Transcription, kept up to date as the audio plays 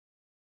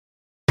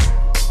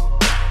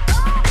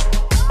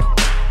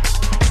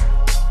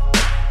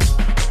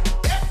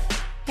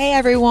Hey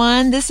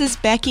everyone, this is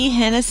Becky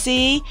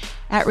Hennessy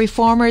at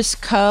Reformers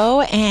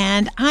Co.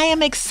 and I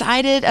am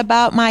excited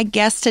about my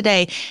guest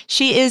today.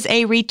 She is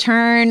a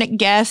return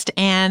guest,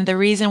 and the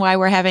reason why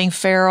we're having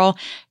Farrell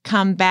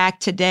come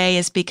back today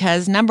is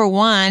because, number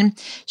one,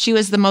 she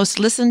was the most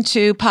listened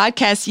to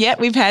podcast yet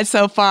we've had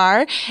so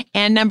far,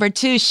 and number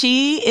two,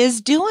 she is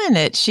doing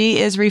it. She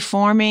is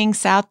reforming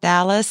South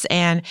Dallas,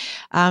 and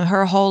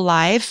her whole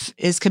life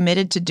is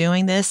committed to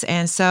doing this,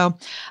 and so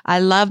I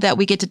love that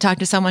we get to talk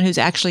to someone who's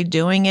actually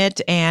doing it,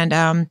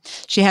 and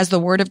she has the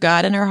Word of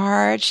God in her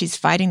heart. She's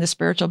fighting the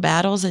spiritual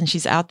battles, and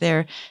she's out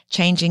there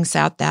changing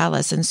South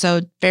Dallas. And so,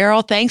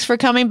 Farrell, thanks for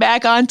coming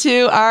back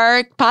onto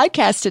our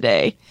podcast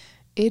today.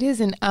 It is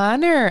an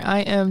honor. I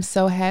am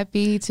so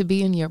happy to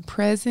be in your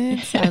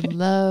presence. I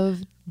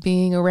love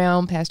being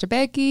around Pastor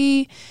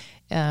Becky.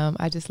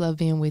 I just love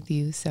being with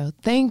you. So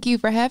thank you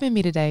for having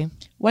me today.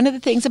 One of the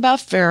things about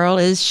Farrell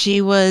is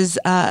she was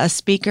a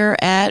speaker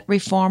at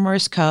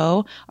Reformers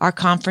Co., our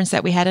conference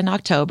that we had in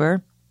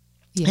October.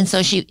 Yes. And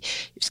so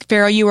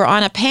Farrell, you were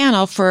on a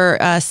panel for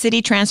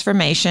city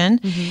transformation,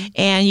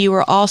 and you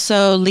were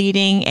also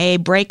leading a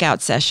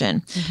breakout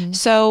session.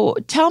 So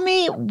tell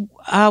me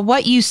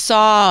what you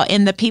saw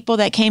in the people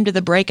that came to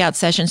the breakout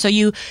session. So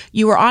you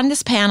were on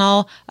this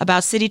panel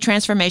about city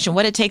transformation,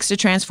 what it takes to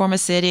transform a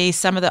city,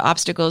 some of the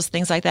obstacles,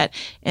 things like that.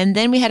 And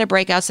then we had a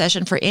breakout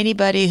session for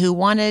anybody who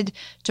wanted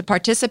to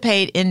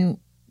participate in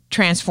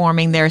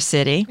transforming their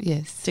city.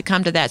 Yes. To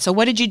come to that. So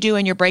what did you do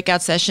in your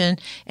breakout session,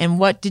 and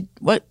what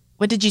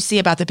did you see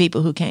about the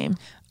people who came?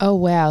 Oh,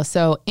 wow.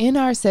 So in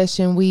our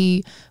session,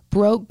 we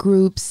broke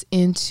groups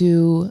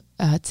into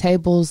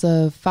tables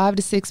of 5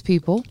 to 6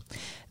 people.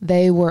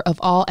 They were of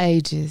all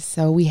ages.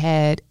 So we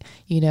had,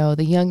 the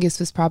youngest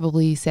was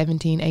probably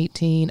 17,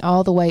 18,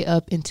 all the way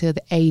up into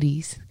the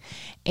 80s.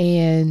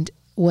 And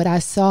what I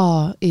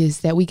saw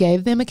is that we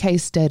gave them a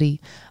case study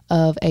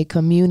of a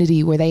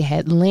community where they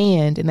had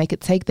land, and they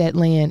could take that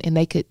land and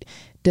they could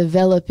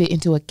develop it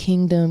into a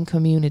kingdom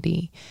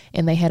community.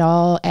 And they had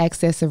all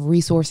access of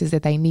resources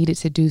that they needed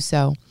to do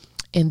so.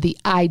 And the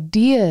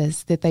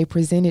ideas that they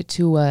presented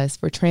to us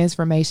for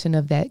transformation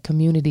of that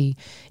community,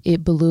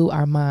 it blew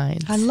our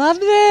minds. I love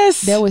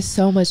this. There was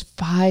so much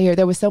fire.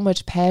 There was so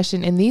much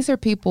passion. And these are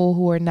people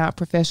who are not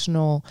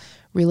professional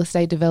real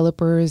estate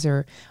developers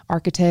or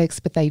architects,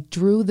 but they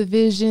drew the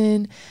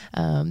vision.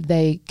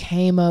 They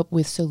came up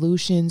with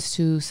solutions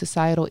to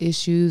societal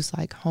issues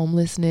like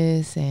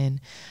homelessness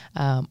and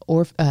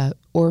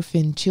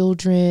orphan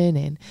children,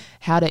 and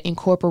how to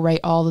incorporate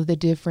all of the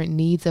different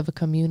needs of a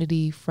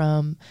community,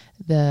 from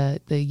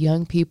the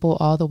young people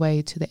all the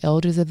way to the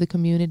elders of the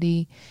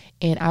community.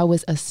 And I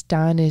was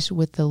astonished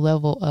with the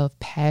level of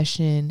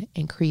passion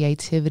and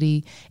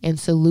creativity and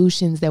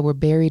solutions that were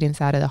buried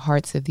inside of the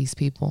hearts of these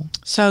people.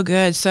 So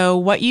good. So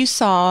what you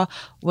saw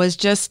was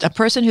just a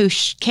person who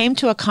came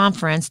to a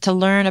conference to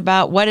learn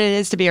about what it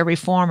is to be a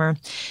reformer.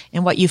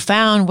 And what you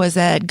found was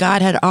that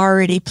God had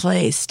already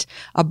placed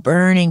a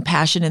burning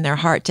passion in their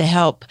heart to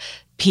help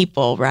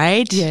people,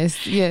 right?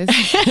 Yes.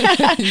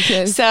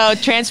 Yes. So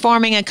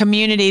transforming a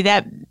community,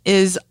 that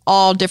is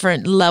all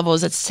different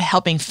levels. It's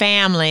helping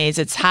families,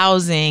 it's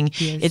housing,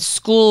 it's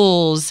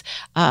schools.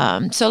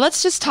 So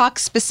let's just talk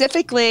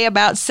specifically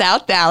about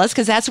South Dallas,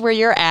 because that's where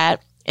you're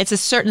at. It's a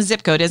certain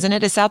zip code, isn't it?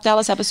 Does South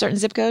Dallas have a certain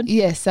zip code?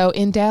 Yes. So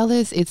in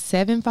Dallas, it's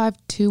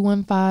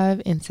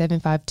 75215 and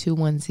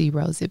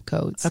 75210 zip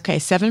codes. Okay,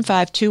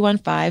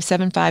 75215,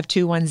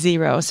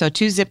 75210. So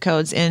 2 zip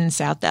codes in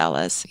South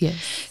Dallas. Yes.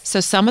 So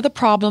some of the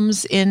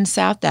problems in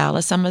South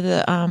Dallas, some of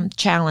the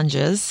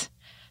challenges,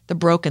 the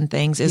broken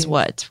things is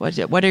what?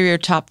 What are your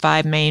top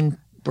 5 main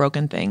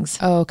broken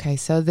things? Okay,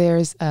 so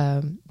there's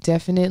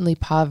definitely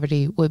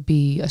poverty would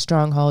be a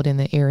stronghold in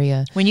the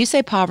area. When you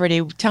say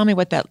poverty, tell me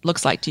what that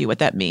looks like to you, what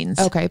that means.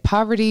 Okay,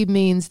 poverty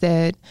means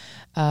that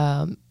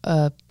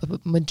a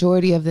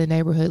majority of the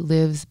neighborhood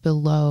lives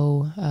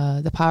below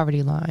the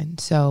poverty line.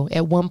 So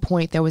at one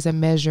point, there was a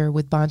measure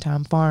with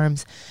Bonton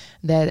Farms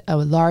that a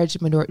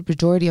large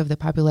majority of the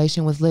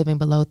population was living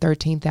below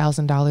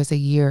 $13,000 a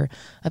year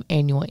of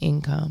annual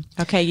income.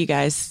 Okay, you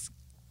guys,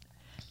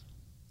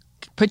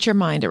 put your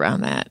mind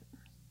around that,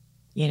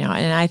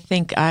 and I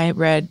think I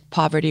read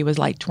poverty was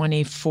like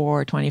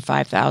 24,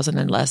 25,000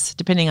 and less,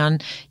 depending on,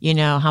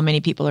 how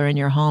many people are in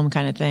your home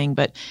kind of thing.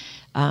 But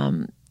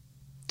to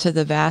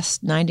the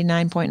vast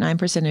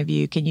 99.9% of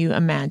you, can you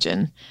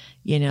imagine,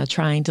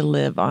 trying to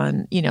live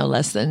on,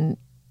 less than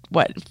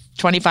what,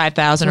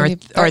 25,000 or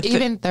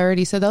even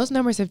 30. So those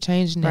numbers have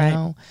changed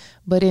now. Right.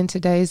 But in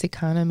today's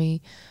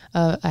economy,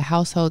 a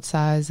household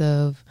size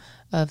of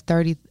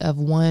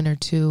 1 or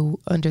 2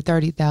 under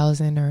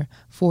 30,000 or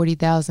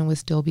 40,000 would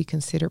still be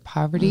considered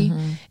poverty.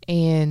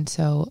 And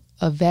so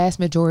a vast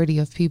majority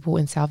of people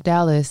in South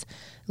Dallas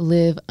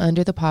live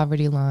under the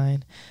poverty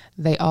line.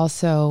 They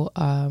also,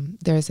 about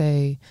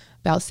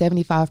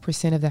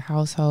 75% of the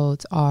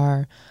households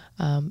are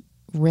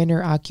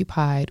renter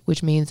occupied,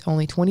 which means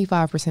only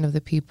 25% of the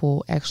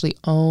people actually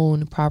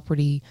own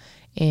property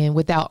And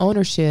without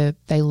ownership,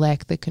 they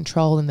lack the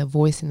control and the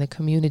voice in the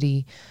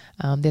community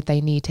that they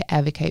need to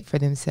advocate for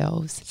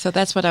themselves. So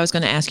that's what I was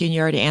going to ask you, and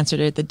you already answered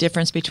it. The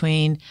difference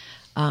between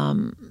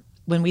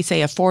when we say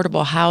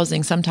affordable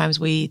housing, sometimes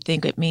we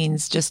think it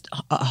means just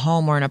a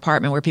home or an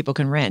apartment where people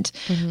can rent.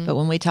 Mm-hmm. But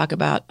when we talk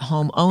about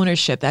home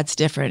ownership, that's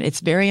different. It's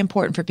very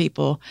important for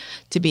people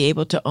to be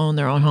able to own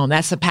their own home.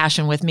 That's a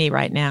passion with me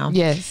right now.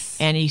 Yes.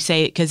 And you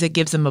say it because it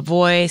gives them a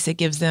voice. It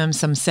gives them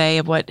some say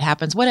of what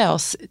happens. What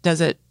else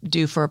does it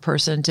do for a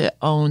person to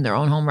own their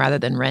own home rather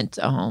than rent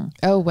a home?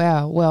 Oh,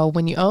 wow. Well,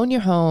 when you own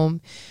your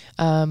home,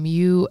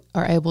 you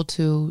are able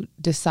to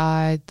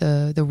decide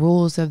the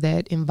rules of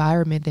that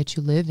environment that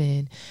you live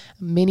in.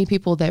 Many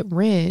people that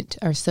rent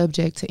are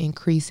subject to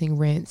increasing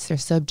rents. They're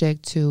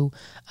subject to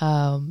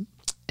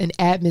an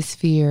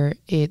atmosphere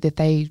that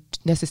they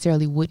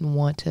necessarily wouldn't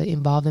want to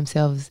involve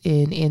themselves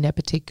in a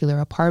particular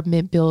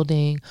apartment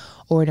building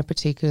or in a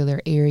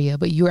particular area.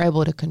 But you're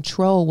able to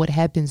control what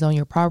happens on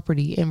your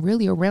property and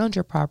really around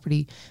your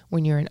property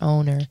when you're an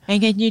owner.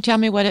 And can you tell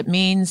me what it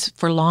means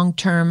for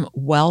long-term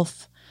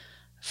wealth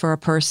for a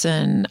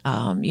person,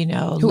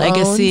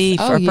 legacy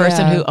for a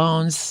person who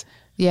owns?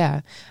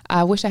 Yeah.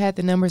 I wish I had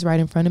the numbers right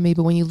in front of me,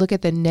 but when you look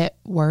at the net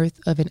worth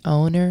of an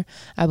owner,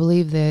 I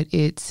believe that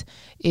it's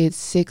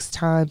 6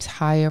 times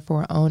higher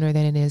for an owner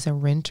than it is a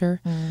renter.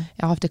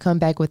 I'll have to come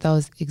back with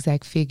those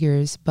exact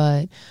figures,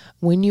 but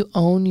when you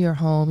own your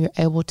home, you're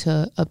able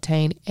to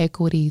obtain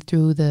equity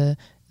through the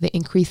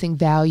increasing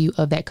value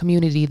of that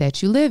community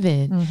that you live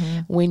in. Mm-hmm.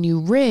 When you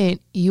rent,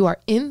 you are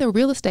in the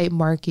real estate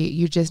market.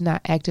 You're just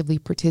not actively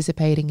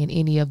participating in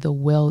any of the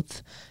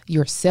wealth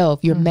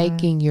yourself. You're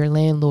making your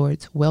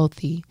landlords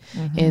wealthy.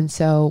 Mm-hmm. And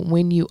so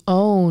when you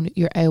own,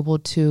 you're able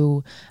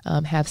to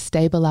have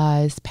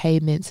stabilized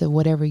payments of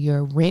whatever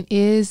your rent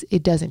is.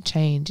 It doesn't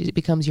change. It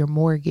becomes your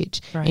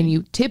mortgage. Right. And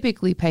you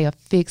typically pay a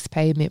fixed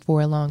payment for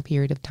a long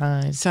period of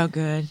time. So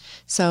good.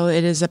 So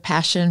it is a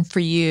passion for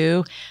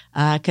you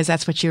because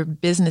that's what your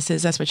business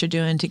is. That's what you're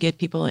doing to get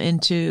people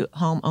into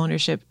home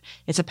ownership.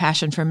 It's a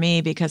passion for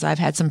me because I've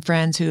had some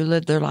friends who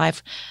lived their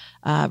life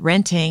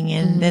renting,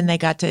 and then they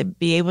got to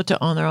be able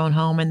to own their own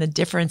home, and the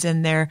difference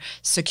in their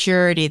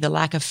security, the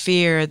lack of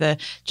fear, the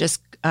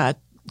just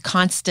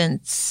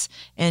constants,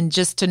 and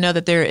just to know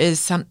that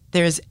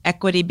there's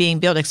equity being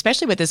built,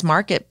 especially with this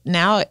market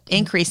now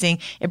increasing.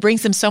 It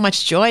brings them so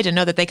much joy to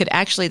know that they could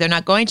actually, they're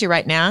not going to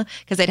right now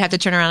because they'd have to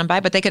turn around and buy,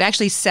 but they could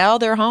actually sell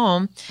their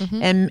home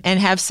and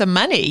have some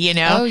money,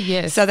 Oh,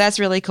 yes. So that's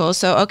really cool.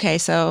 So,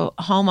 so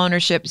home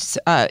ownership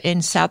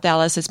in South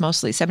Dallas is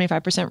mostly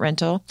 75%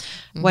 rental.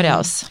 What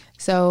else?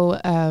 So,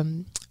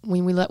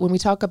 when we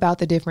talk about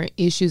the different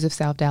issues of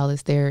South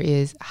Dallas, there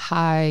is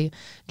high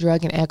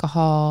drug and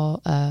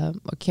alcohol or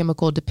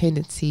chemical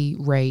dependency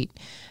rate.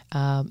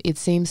 It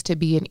seems to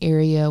be an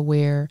area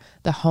where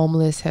the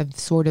homeless have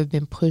sort of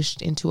been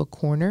pushed into a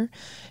corner.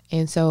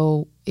 And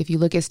so if you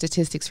look at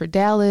statistics for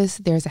Dallas,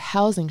 there's a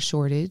housing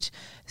shortage.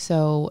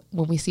 So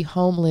when we see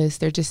homeless,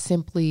 there just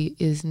simply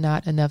is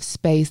not enough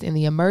space in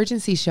the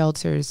emergency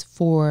shelters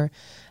for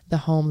the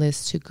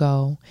homeless to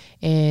go.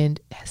 And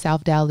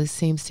South Dallas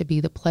seems to be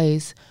the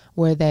place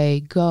where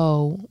they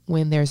go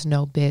when there's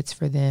no beds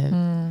for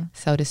them,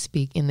 so to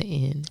speak, in the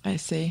inn. I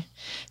see.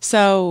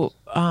 So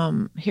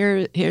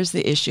here's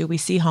the issue. We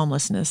see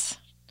homelessness.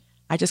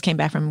 I just came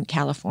back from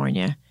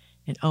California,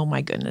 and oh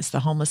my goodness, the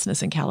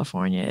homelessness in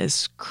California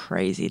is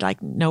crazy.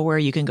 Like nowhere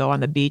you can go on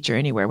the beach or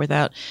anywhere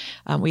without.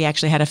 We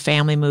actually had a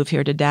family move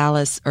here to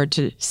Dallas or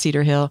to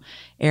Cedar Hill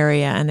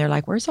area, and they're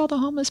like, "Where's all the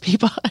homeless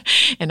people?"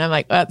 And I'm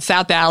like,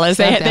 South Dallas.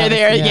 They're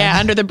there,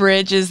 under the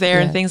bridges there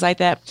and things like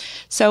that.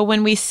 So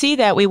when we see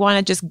that, we want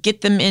to just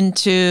get them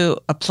into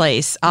a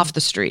place off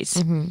the streets.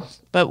 Mm-hmm.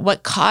 But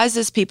what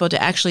causes people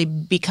to actually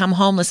become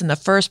homeless in the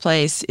first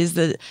place is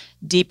the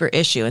deeper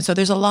issue. And so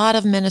there's a lot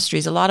of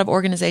ministries, a lot of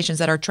organizations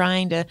that are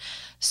trying to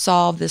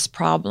solve this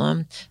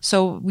problem.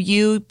 So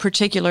you,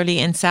 particularly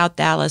in South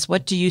Dallas,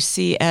 what do you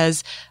see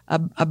as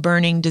a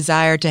burning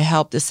desire to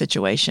help this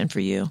situation for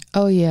you?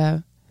 Oh, yeah.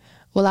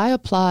 Well, I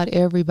applaud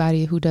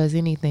everybody who does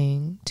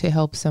anything to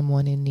help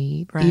someone in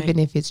need, even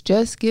if it's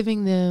just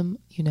giving them,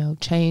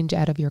 change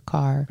out of your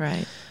car.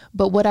 Right.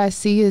 But what I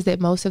see is that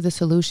most of the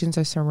solutions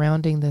are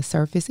surrounding the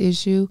surface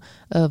issue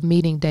of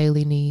meeting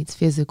daily needs,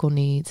 physical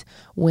needs,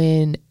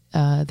 when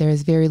there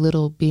is very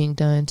little being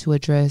done to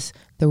address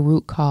the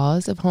root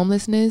cause of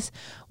homelessness,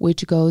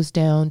 which goes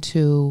down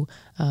to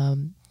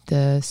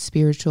the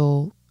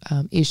spiritual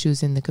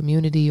issues in the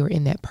community or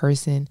in that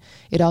person.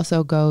 It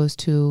also goes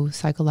to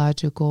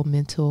psychological,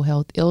 mental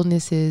health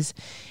illnesses,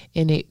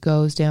 and it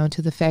goes down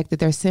to the fact that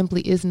there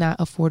simply is not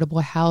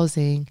affordable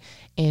housing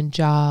and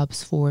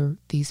jobs for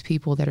these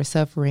people that are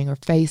suffering or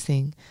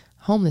facing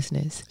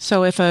homelessness.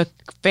 So if a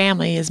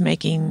family is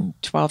making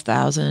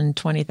 $12,000,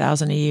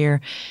 $20,000 a year,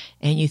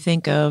 and you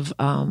think of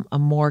a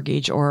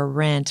mortgage or a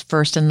rent,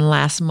 first and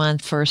last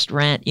month, first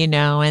rent, and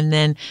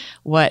then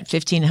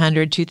 $1,500,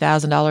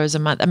 $2,000 a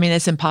month. I mean,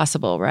 it's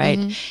impossible, right?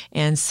 Mm-hmm.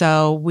 And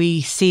so we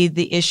see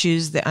the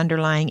issues, the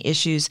underlying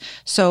issues.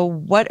 So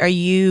what are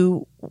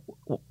you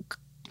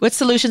What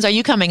solutions are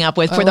you coming up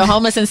with for the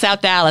homeless in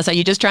South Dallas? Are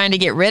you just trying to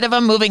get rid of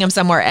them, moving them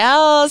somewhere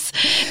else,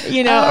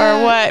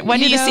 or what?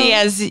 What do you see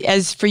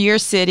as for your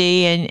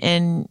city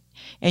and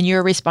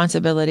your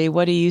responsibility?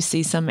 What do you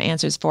see some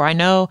answers for? I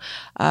know,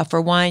 for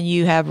one,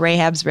 you have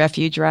Rahab's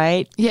Refuge,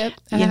 right? Yep,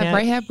 I have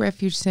Rahab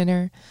Refuge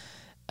Center.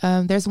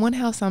 There's one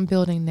house I'm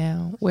building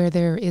now where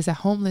there is a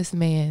homeless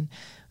man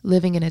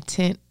living in a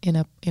tent in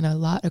a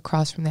lot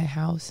across from that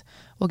house.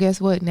 Well,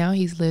 guess what? Now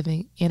he's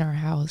living in our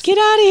house. Get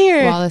out of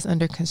here. While it's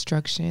under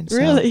construction.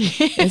 Really?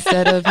 So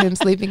instead of him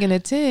sleeping in a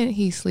tent,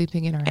 he's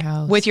sleeping in our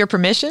house. With your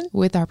permission?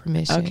 With our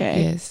permission.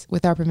 Okay. Yes,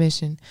 with our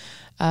permission.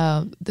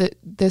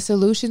 The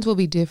solutions will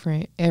be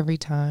different every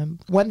time.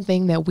 One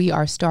thing that we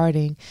are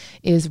starting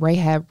is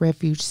Rahab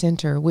Refuge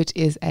Center, which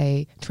is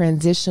a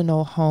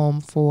transitional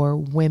home for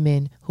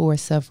women who are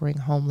suffering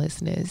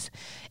homelessness.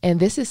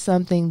 And this is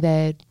something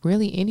that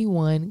really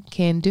anyone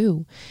can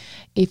do.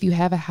 If you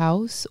have a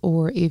house,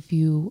 or if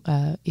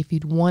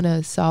you'd want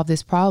to solve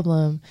this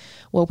problem,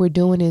 what we're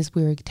doing is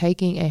we're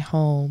taking a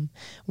home,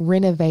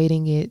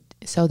 renovating it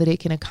so that it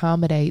can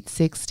accommodate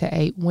 6 to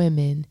 8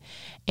 women.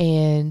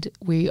 And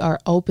we are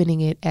opening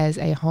it as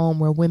a home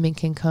where women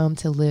can come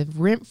to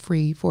live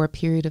rent-free for a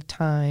period of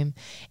time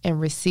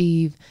and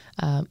receive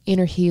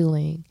inner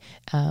healing.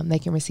 They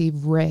can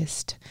receive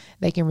rest.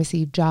 They can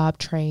receive job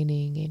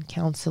training and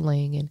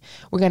counseling. And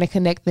we're going to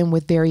connect them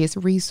with various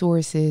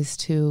resources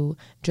to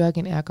drug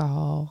and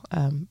alcohol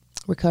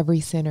recovery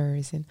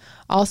centers and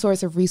all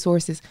sorts of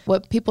resources.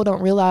 What people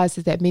don't realize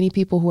is that many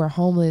people who are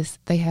homeless,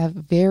 they have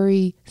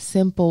very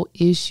simple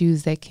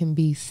issues that can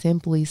be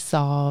simply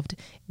solved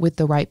with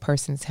the right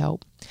person's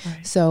help.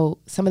 Right. So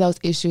some of those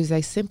issues,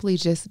 they simply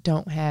just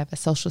don't have a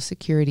Social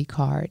Security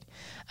card.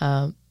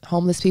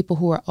 Homeless people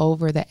who are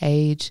over the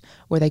age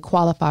where they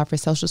qualify for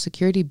Social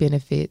Security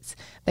benefits,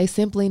 they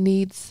simply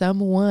need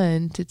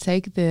someone to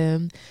take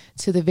them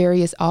to the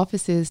various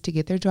offices to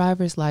get their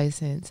driver's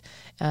license,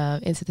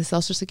 and to the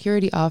Social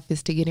Security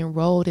office to get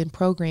enrolled in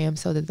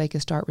programs so that they can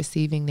start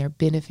receiving their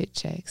benefit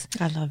checks.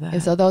 I love that.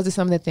 And so those are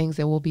some of the things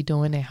that we'll be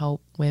doing to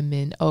help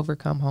women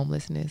overcome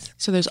homelessness.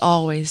 So there's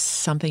always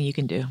something you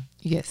can do.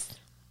 Yes.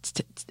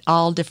 It's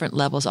all different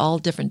levels, all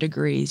different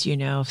degrees,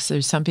 So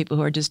there's some people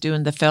who are just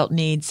doing the felt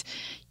needs,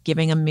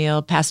 giving a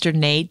meal. Pastor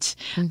Nate,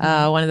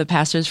 one of the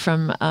pastors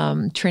from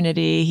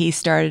Trinity, he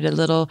started a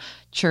little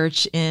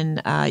church in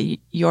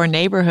your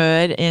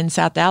neighborhood in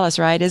South Dallas,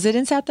 right? Is it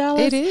in South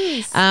Dallas? It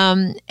is.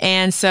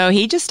 And so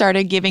he just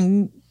started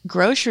giving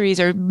groceries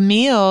or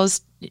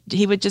meals.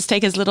 He would just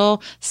take his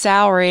little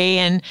salary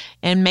and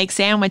make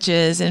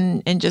sandwiches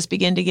and just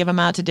begin to give them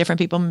out to different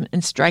people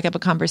and strike up a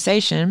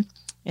conversation.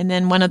 And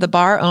then one of the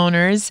bar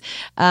owners,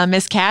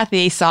 Miss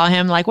Kathy, saw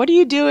him like, what are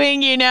you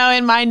doing, in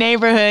my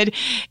neighborhood?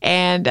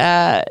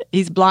 And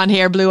he's blonde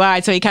hair, blue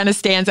eyed, so he kind of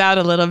stands out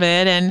a little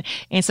bit.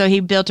 And so he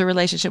built a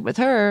relationship with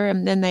her.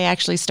 And then they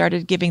actually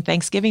started giving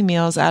Thanksgiving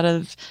meals out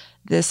of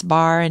this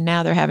bar. And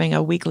now they're having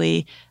a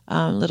weekly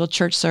little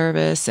church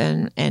service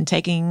and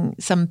taking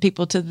some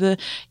people to the,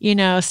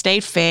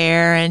 state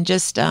fair and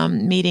just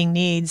meeting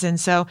needs. And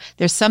so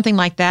there's something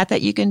like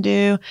that you can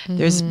do. Mm-hmm.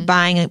 There's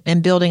buying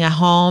and building a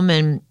home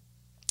and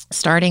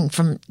starting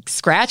from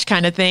scratch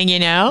kind of thing,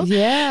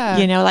 Yeah.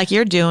 Like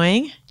you're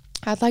doing.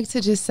 I'd like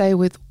to just say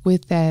with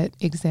that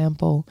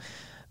example,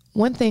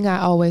 one thing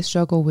I always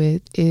struggle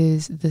with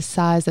is the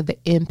size of the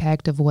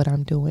impact of what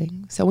I'm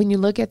doing. So when you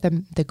look at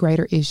the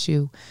greater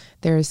issue,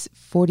 there's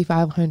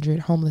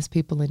 4,500 homeless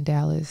people in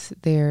Dallas.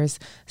 There's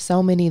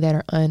so many that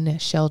are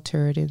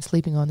unsheltered and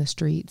sleeping on the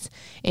streets.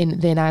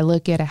 And then I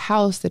look at a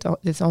house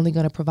that's only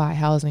going to provide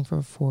housing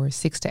for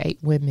 6 to 8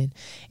 women.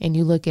 And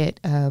you look at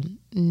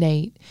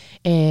Nate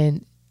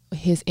and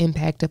his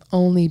impact of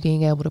only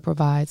being able to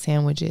provide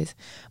sandwiches.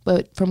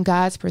 But from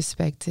God's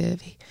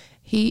perspective,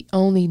 he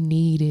only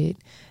needed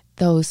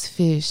those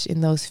fish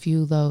and those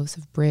few loaves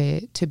of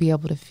bread to be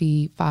able to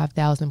feed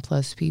 5,000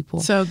 plus people.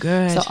 So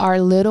good. So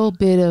our little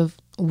bit of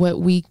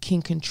what we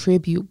can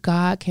contribute,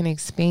 God can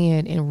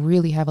expand and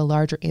really have a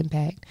larger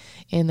impact.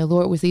 And the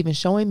Lord was even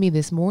showing me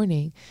this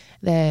morning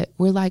that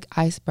we're like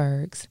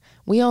icebergs.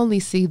 We only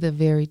see the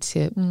very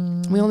tip.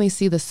 We only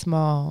see the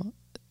small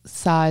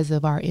size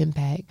of our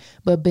impact,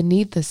 but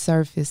beneath the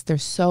surface,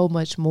 there's so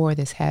much more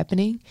that's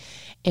happening.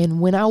 And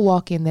when I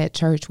walk in that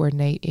church where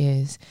Nate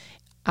is,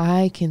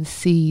 I can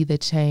see the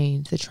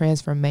change, the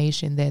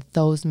transformation that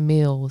those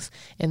meals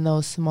and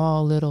those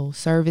small little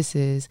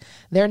services,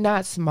 they're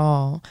not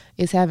small.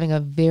 It's having a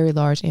very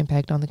large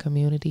impact on the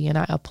community, and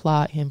I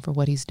applaud him for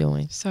what he's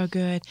doing. So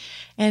good.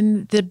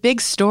 And the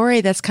big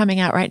story that's coming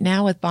out right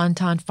now with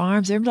Bonton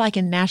Farms, they're like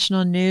in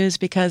national news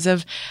because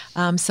of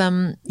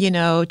some,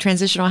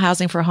 transitional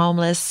housing for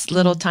homeless,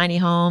 little tiny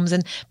homes.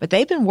 But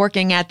they've been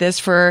working at this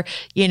for,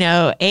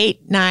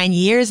 8-9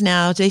 years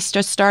now. They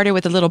just started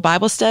with a little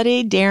Bible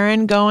study.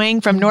 Darren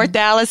going from North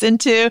Dallas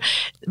into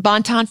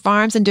Bonton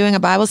Farms and doing a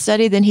Bible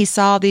study. Then he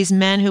saw these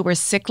men who were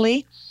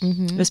sickly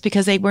It was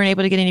because they weren't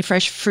able to get any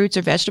fresh fruits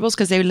or vegetables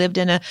because they lived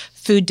in a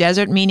food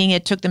desert, meaning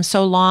it took them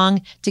so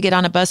long to get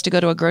on a bus to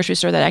go to a grocery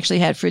store that actually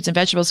had fruits and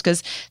vegetables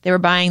because they were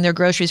buying their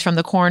groceries from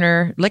the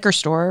corner liquor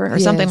store or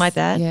something like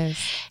that. Yes.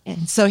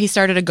 And so he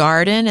started a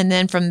garden, and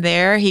then from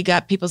there he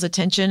got people's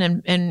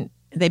attention, and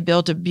they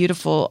built a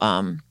beautiful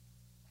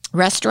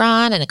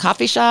restaurant and a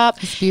coffee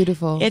shop. It's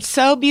beautiful. It's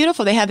so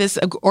beautiful. They have this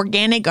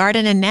organic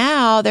garden, and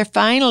now they're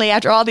finally,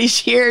 after all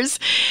these years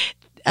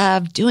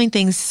of doing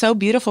things so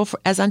beautiful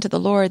as unto the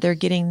Lord, they're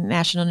getting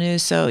national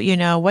news. So,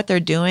 what they're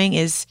doing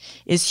is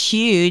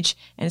huge,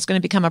 and it's going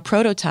to become a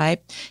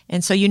prototype.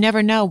 And so you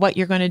never know what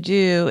you're going to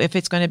do, if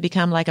it's going to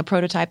become like a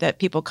prototype that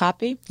people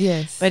copy.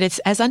 Yes. But it's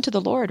as unto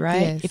the Lord,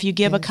 right? Yes. If you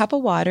give a cup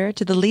of water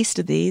to the least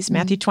of these,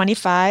 Matthew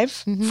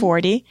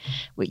 25:40,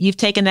 you've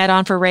taken that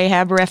on for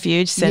Rahab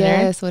Refuge Center.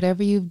 Yes,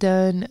 whatever you've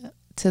done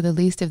to the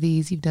least of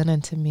these, you've done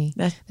unto me.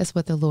 That's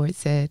what the Lord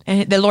said.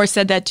 And the Lord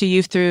said that to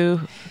you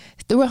through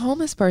a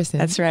homeless person.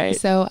 That's right.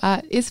 So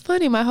it's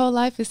funny. My whole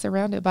life is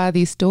surrounded by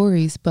these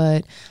stories,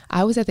 but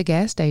I was at the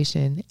gas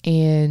station,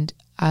 and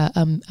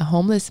a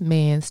homeless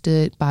man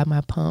stood by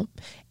my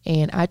pump,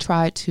 and I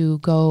tried to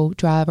go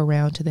drive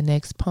around to the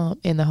next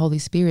pump, and the Holy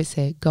Spirit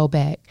said, go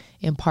back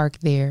and park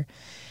there.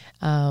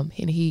 And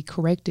he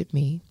corrected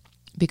me,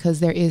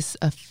 because there is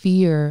a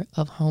fear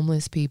of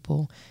homeless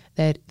people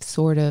that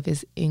sort of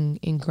is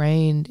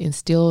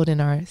instilled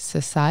in our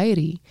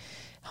society.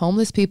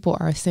 Homeless people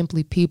are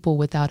simply people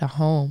without a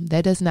home.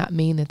 That does not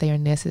mean that they are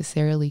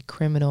necessarily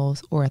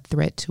criminals or a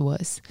threat to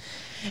us.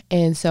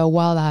 And so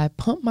while I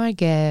pumped my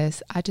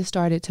gas, I just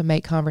started to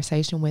make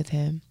conversation with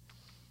him.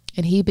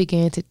 And he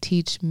began to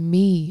teach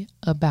me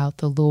about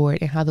the Lord,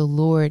 and how the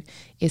Lord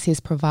is his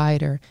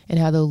provider, and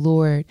how the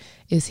Lord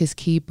is his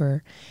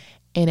keeper.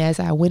 And as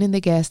I went in the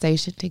gas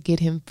station to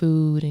get him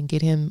food and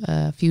get him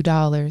a few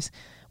dollars,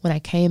 when I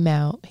came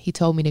out, he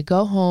told me to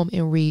go home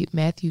and read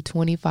Matthew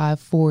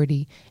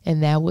 25:40,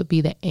 and that would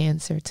be the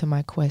answer to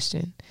my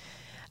question.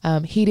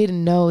 He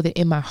didn't know that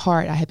in my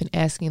heart I had been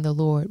asking the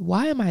Lord,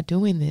 why am I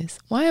doing this?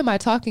 Why am I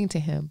talking to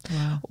him?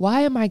 Wow.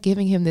 Why am I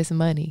giving him this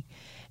money?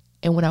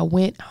 And when I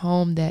went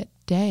home that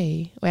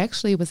day, well,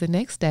 actually it was the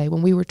next day,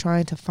 when we were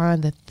trying to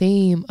find the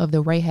theme of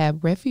the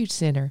Rahab Refuge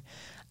Center,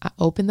 I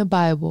opened the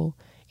Bible,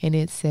 and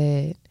it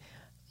said,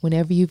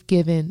 whenever you've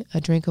given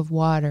a drink of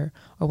water,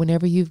 or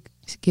whenever you've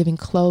given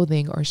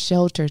clothing or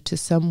shelter to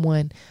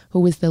someone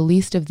who is the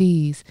least of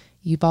these,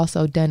 you've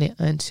also done it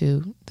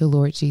unto the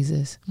Lord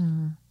Jesus.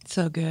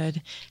 So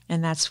good.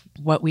 And that's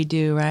what we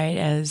do, right?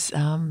 As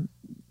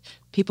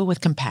people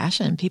with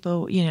compassion,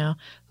 people,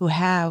 who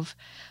have.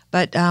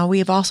 But we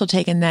have also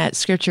taken that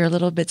scripture a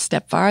little bit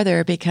step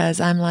farther, because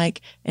I'm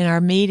like, in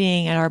our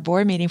meeting, at our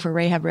board meeting for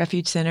Rahab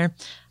Refuge Center,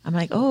 I'm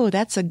like, oh,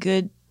 that's a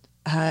good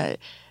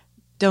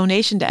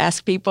donation to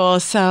ask people.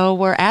 So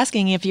we're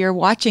asking, if you're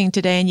watching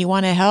today and you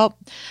want to help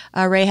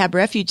Rahab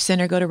Refuge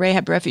Center, go to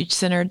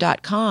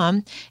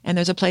rahabrefugecenter.com, and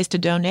there's a place to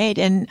donate.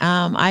 And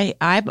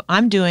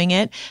I'm doing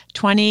it,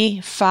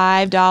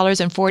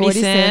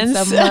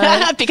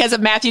 $25.40 because of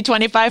Matthew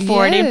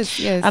 25:40.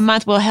 Yes. A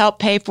month will help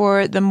pay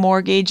for the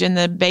mortgage and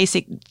the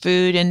basic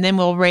food, and then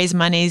we'll raise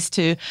monies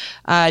to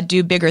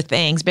do bigger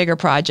things, bigger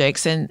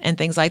projects and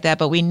things like that.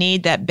 But we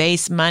need that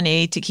base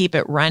money to keep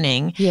it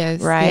running.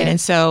 Yes. Right. Yes.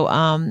 And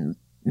so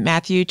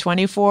Matthew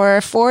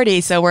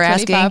 24:40. So we're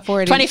asking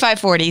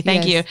 25:40.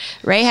 Thank you.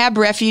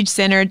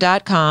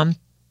 rahabrefugecenter.com.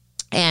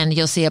 And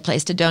you'll see a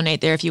place to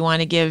donate there if you want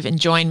to give and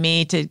join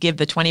me to give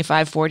the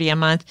 $25.40 a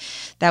month.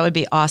 That would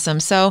be awesome.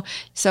 So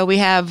we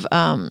have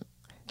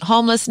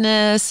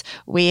homelessness,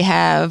 we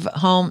have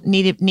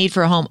need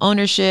for home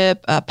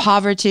ownership,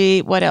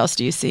 poverty. What else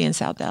do you see in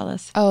South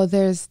Dallas? Oh,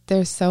 there's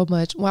so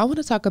much. Well, I want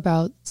to talk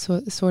about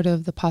sort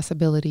of the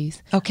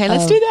possibilities. Okay,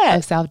 let's do that.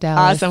 Of South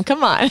Dallas. Awesome.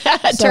 Come on.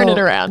 Turn it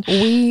around.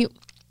 We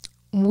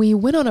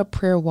went on a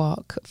prayer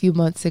walk a few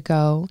months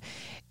ago,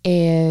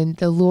 and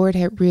the Lord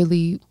had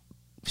really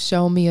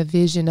shown me a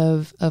vision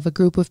of a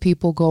group of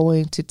people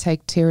going to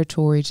take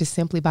territory just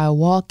simply by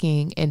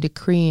walking and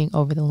decreeing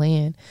over the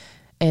land.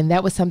 And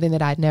that was something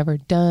that I'd never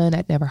done.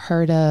 I'd never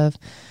heard of.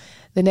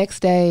 The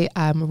next day,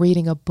 I'm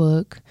reading a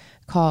book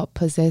called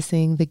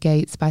Possessing the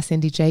Gates by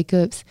Cindy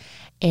Jacobs.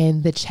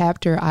 And the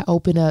chapter I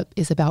open up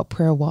is about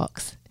prayer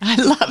walks. I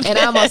love it. And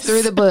I almost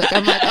threw the book.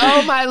 I'm like,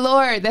 oh, my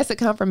Lord, that's a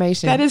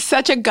confirmation. That is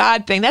such a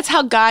God thing. That's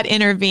how God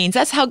intervenes.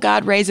 That's how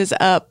God raises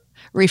up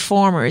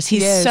reformers.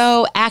 He's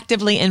so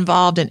actively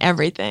involved in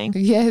everything.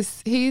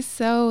 Yes, he's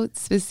so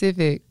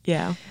specific.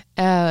 Yeah.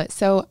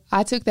 So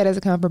I took that as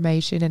a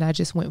confirmation, and I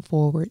just went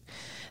forward.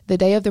 The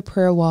day of the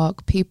prayer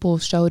walk, people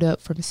showed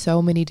up from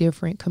so many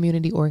different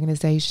community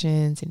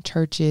organizations and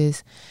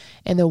churches.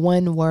 And the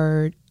one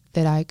word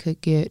that I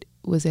could get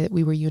was that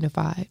we were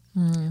unified.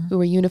 We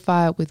were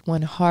unified with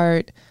one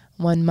heart,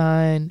 one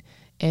mind,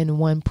 and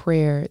one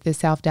prayer that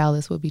South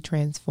Dallas would be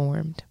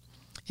transformed.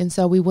 And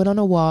so we went on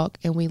a walk,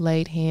 and we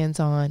laid hands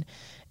on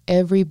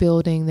every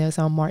building that's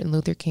on Martin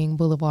Luther King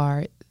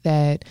Boulevard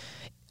that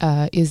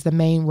is the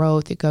main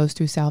road that goes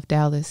through South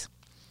Dallas.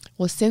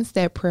 Well, since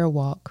that prayer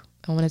walk,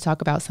 I want to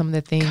talk about some of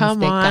the things Come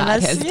that on,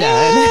 God has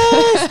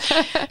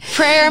done.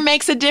 Prayer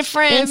makes a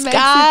difference.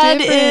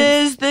 God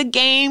is the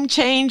game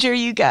changer,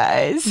 you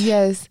guys.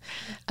 Yes.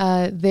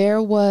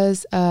 There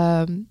was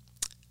an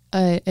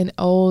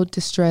old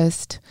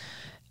distressed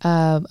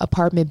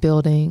apartment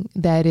building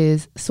that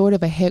is sort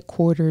of a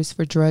headquarters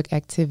for drug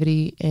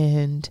activity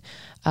and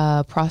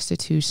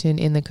prostitution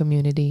in the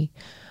community.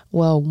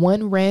 Well,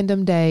 one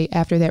random day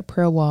after that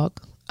prayer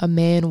walk, a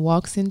man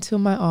walks into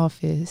my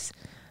office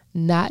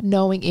not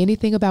knowing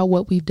anything about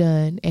what we've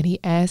done, and he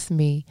asked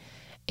me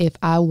if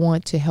I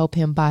want to help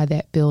him buy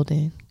that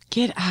building.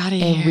 Get out of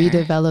here. And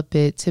redevelop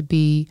it to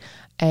be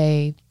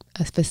a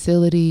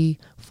facility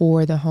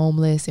for the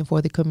homeless and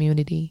for the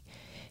community.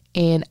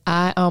 And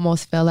I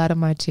almost fell out of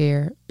my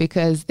chair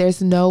because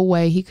there's no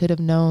way he could have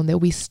known that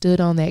we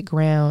stood on that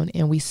ground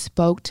and we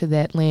spoke to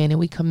that land and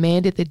we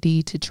commanded the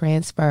deed to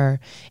transfer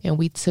and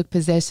we took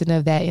possession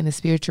of that in the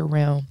spiritual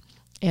realm.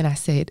 And I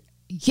said,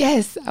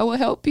 yes, I will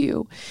help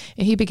you.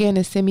 And he began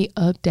to send me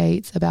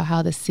updates about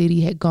how the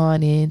city had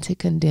gone in to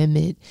condemn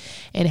it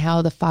and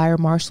how the fire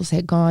marshals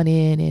had gone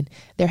in, and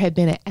there had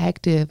been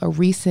a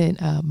recent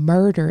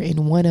murder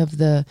in one of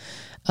the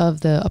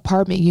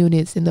apartment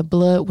units, and the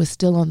blood was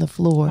still on the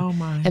floor. Oh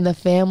my. And the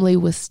family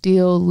was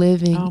still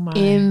living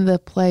in the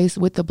place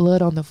with the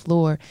blood on the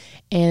floor.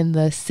 And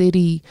the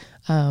city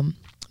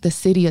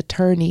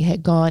attorney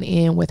had gone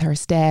in with her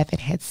staff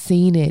and had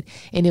seen it,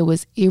 and it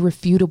was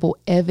irrefutable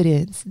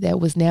evidence that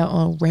was now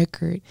on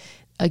record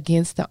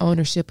against the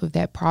ownership of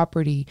that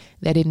property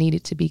that it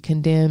needed to be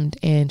condemned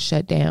and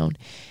shut down.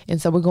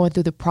 And so we're going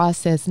through the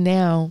process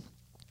now,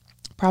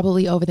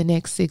 probably over the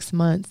next 6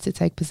 months, to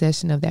take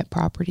possession of that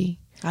property.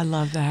 I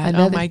love that.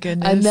 Oh my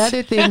goodness.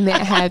 Another thing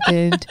that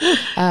happened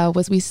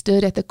was we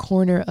stood at the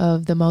corner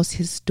of the most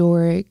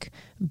historic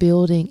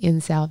building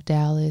in South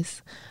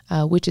Dallas,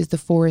 which is the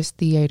Forest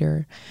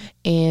Theater.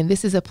 And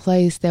this is a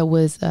place that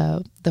was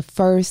the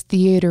first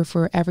theater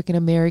for African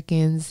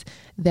Americans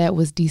that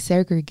was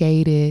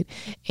desegregated,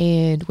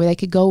 and where they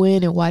could go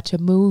in and watch a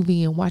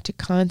movie and watch a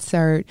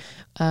concert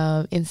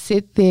and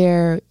sit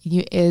there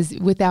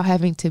without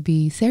having to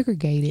be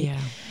segregated. Yeah.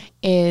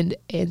 And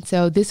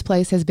so this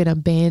place has been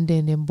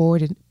abandoned and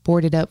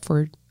boarded up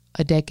for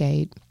a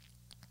decade.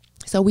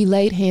 So we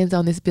laid hands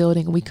on this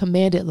building and we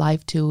commanded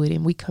life to it,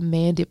 and we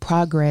commanded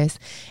progress,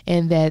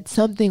 and that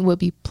something would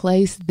be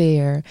placed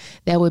there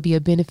that would be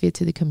a benefit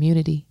to the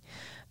community.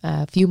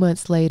 A few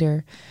months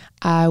later,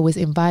 I was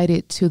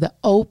invited to the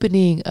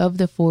opening of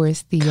the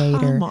Forest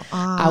Theater.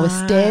 I was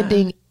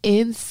standing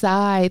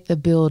inside the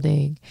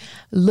building,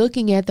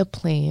 looking at the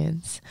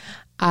plans.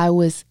 I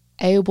was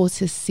able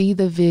to see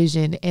the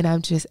vision, and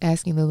I'm just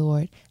asking the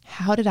Lord,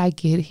 how did I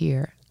get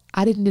here?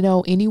 I didn't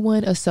know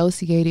anyone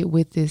associated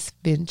with this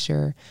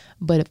venture,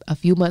 but a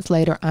few months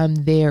later, I'm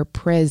there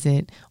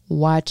present,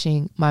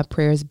 watching my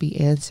prayers be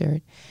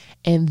answered.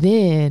 And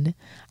then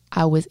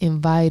I was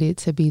invited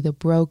to be the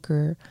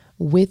broker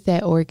with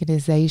that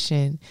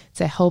organization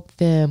to help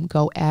them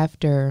go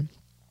after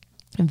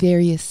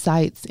various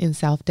sites in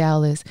South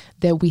Dallas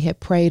that we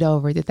had prayed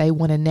over, that they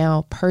want to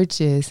now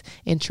purchase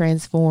and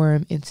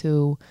transform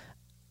into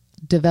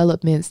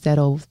developments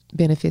that'll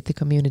benefit the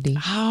community.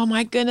 Oh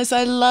my goodness,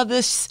 I love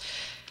this.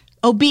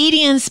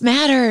 Obedience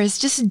matters.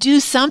 Just do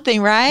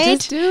something, right?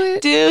 Just do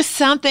it. Do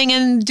something,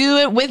 and do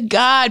it with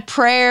God.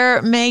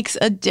 Prayer makes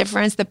a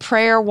difference. The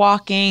prayer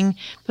walking,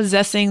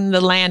 possessing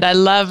the land. I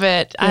love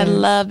it. Yes. I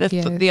love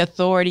the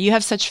authority. You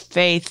have such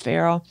faith,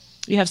 Farrell.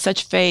 You have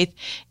such faith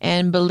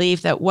and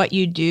belief that what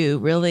you do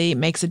really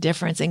makes a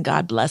difference, and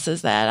God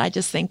blesses that. I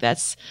just think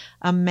that's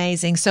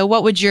amazing. So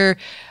what would your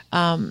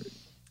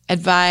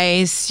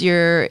advice,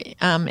 your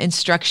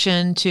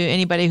instruction to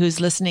anybody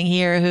who's listening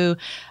here who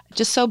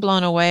just so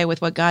blown away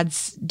with what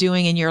God's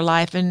doing in your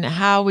life, and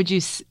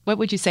what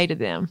would you say to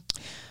them?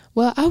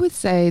 Well, I would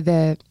say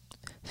that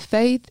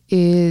faith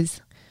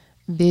is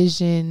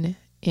vision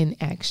in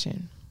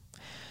action.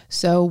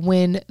 So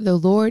when the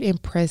Lord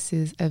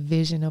impresses a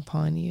vision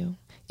upon you,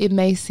 it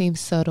may seem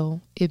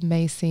subtle, it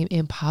may seem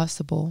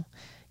impossible.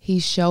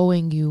 He's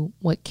showing you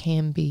what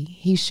can be.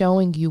 He's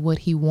showing you what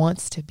he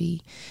wants to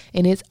be.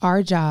 And it's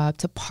our job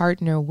to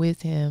partner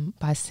with him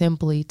by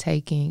simply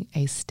taking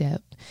a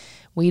step.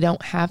 We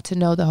don't have to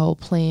know the whole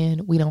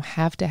plan. We don't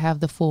have to have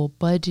the full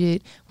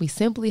budget. We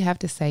simply have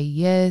to say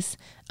yes,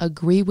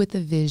 agree with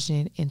the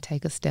vision, and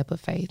take a step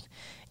of faith.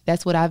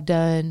 That's what I've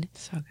done.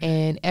 So good.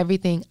 And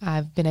everything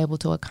I've been able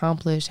to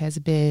accomplish has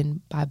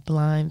been by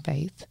blind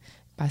faith,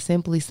 by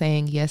simply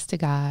saying yes to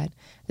God,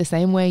 the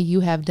same way you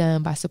have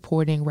done by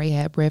supporting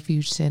Rahab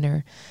Refuge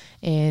Center,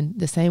 and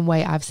the same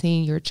way I've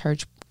seen your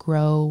church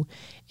grow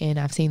and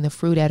I've seen the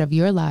fruit out of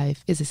your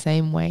life is the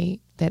same way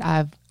that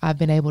I've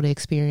been able to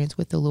experience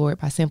with the Lord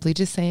by simply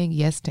just saying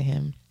yes to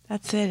him.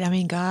 That's it. I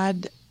mean,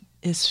 God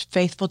is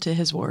faithful to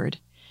his word.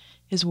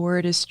 His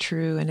word is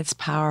true and it's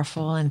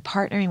powerful, and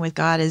partnering with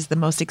God is the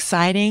most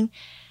exciting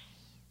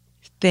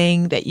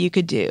thing that you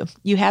could do.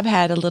 You have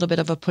had a little bit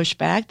of a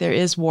pushback. There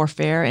is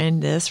warfare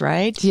in this,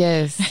 right?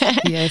 Yes.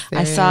 Yes.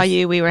 I saw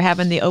you. We were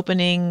having the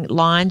opening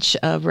launch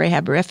of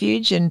Rahab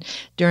Refuge. And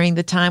during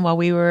the time while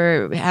we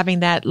were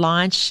having that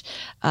launch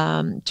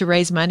to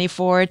raise money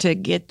to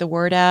get the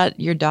word out,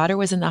 your daughter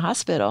was in the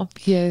hospital.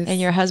 Yes. And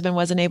your husband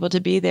wasn't able to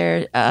be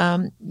there.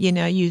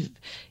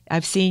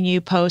 I've seen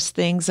you post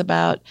things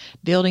about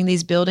building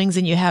these buildings,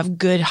 and you have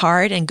good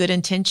heart and good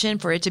intention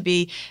for it to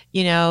be,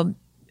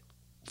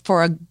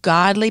 for a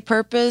godly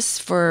purpose,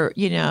 for,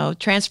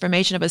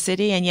 transformation of a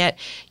city. And yet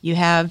you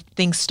have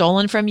things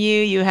stolen from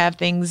you. You have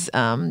things,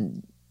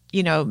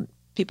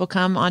 people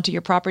come onto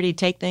your property,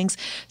 take things.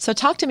 So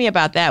talk to me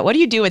about that. What do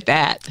you do with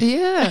that?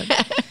 Yeah.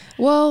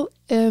 Well,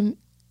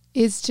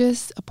 it's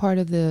just a part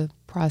of the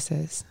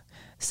process.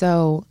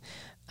 So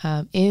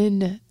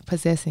in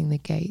possessing the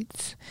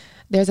gates,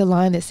 there's a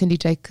line that Cindy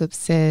Jacobs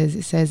says.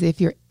 It says,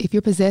 if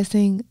you're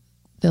possessing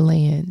the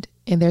land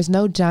and there's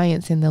no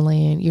giants in the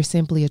land, you're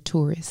simply a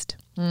tourist.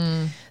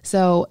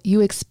 So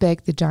you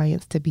expect the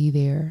giants to be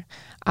there.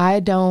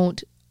 I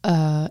don't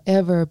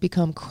ever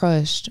become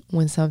crushed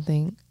when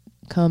something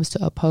comes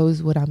to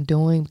oppose what I'm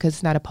doing, because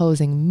it's not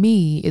opposing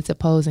me, it's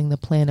opposing the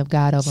plan of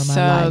God over my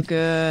life. So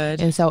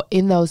good. And so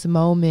in those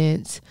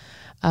moments,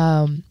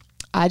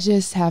 I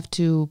just have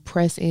to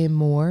press in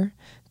more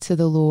to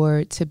the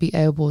Lord to be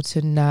able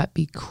to not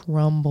be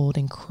crumbled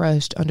and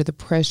crushed under the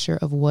pressure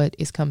of what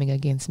is coming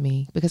against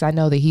me, because I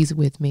know that He's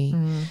with me.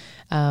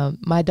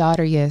 My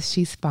daughter, yes,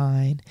 she's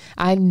fine.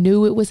 I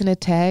knew it was an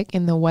attack,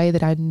 and the way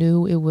that I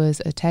knew it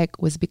was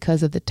attack was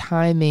because of the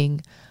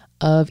timing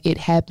of it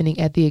happening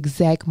at the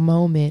exact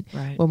moment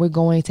when we're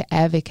going to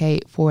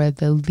advocate for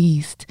the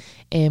least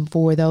and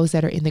for those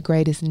that are in the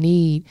greatest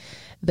need.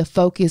 The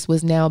focus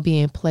was now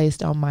being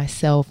placed on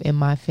myself and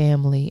my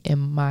family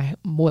and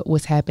what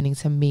was happening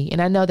to me.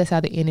 And I know that's how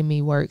the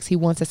enemy works. He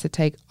wants us to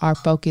take our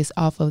focus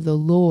off of the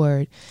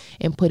Lord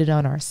and put it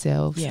on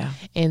ourselves. Yeah.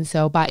 And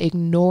so by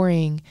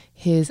ignoring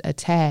his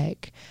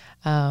attack,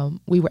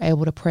 we were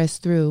able to press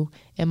through,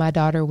 and my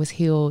daughter was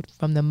healed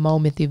from the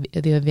moment the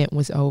event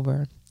was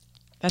over.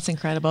 That's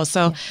incredible.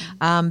 So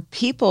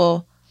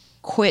people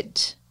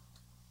quit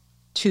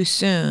too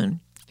soon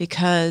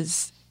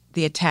because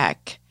the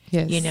attack,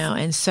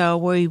 and so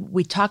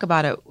we talk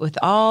about it with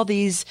all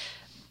these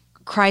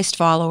Christ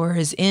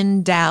followers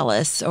in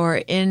Dallas or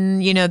in,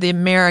 the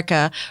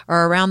America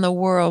or around the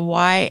world.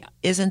 Why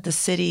isn't the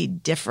city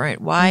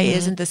different? Why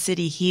isn't the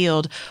city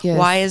healed? Yes.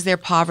 Why is there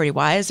poverty?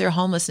 Why is there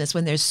homelessness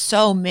when there's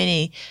so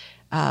many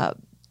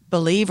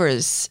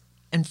believers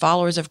and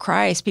followers of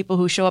Christ, people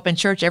who show up in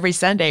church every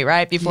Sunday,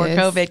 right, before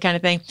COVID kind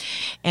of thing?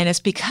 And it's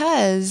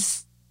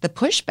because the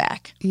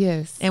pushback.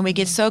 Yes. And we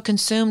get so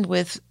consumed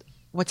with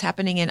what's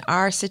happening in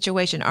our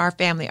situation, our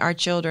family, our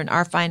children,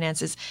 our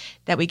finances,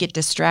 that we get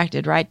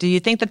distracted, right? Do you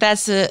think that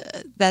that's true?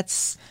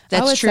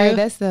 I would say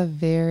that's a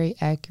very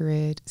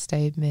accurate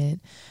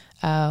statement.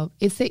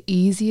 It's the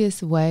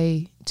easiest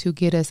way to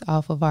get us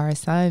off of our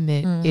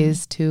assignment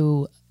is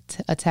to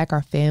attack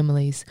our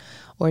families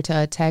or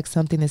to attack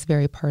something that's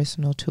very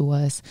personal to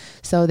us,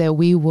 so that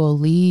we will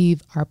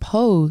leave our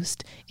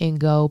post and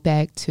go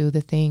back to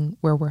the thing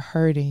where we're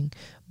hurting.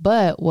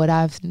 But what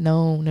I've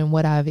known and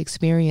what I've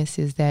experienced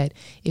is that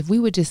if we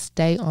would just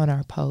stay on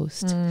our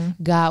post,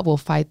 God will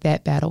fight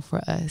that battle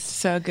for us.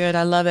 So good.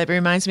 I love it. It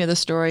reminds me of the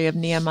story of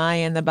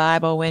Nehemiah in the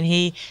Bible when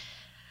he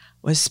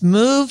was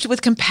moved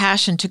with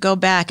compassion to go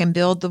back and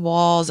build the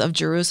walls of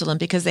Jerusalem,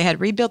 because they had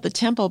rebuilt the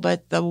temple,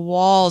 but the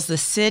walls, the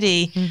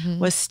city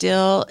was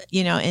still,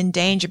 in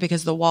danger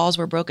because the walls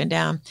were broken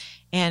down.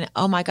 And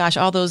oh my gosh,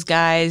 all those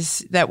guys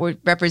that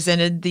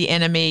represented the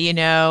enemy,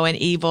 and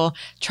evil,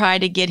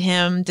 tried to get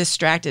him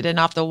distracted and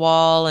off the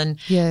wall. And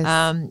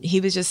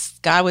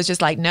God was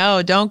just like,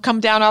 no, don't come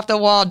down off the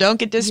wall. Don't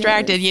get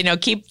distracted,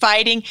 keep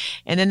fighting.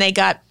 And then they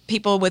got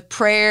people with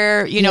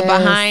prayer,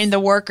 behind the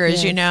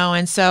workers,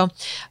 and so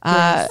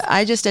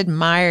I just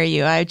admire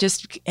you.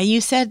 And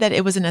you said that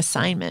it was an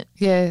assignment.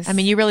 Yes. I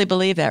mean, you really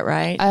believe that,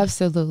 right?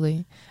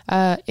 Absolutely.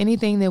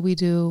 Anything that we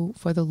do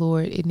for the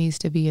Lord, it needs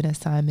to be an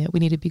assignment. We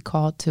need to be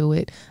called to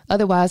it.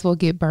 Otherwise, we'll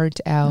get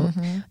burnt out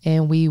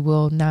and we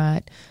will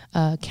not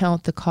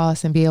count the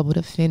cost and be able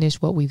to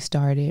finish what we've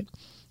started.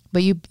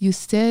 But you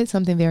said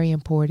something very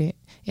important,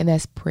 and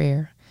that's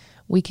prayer.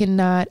 We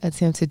cannot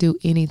attempt to do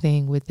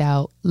anything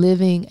without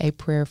living a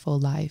prayerful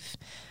life.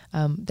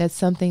 That's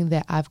something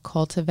that I've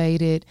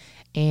cultivated,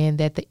 and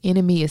that the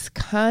enemy is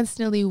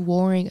constantly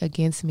warring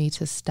against me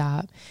to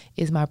stop,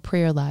 is my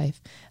prayer life.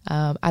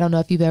 I don't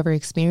know if you've ever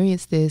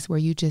experienced this, where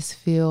you just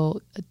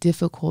feel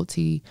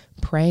difficulty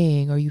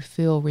praying or you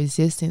feel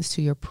resistance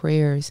to your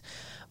prayers.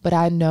 But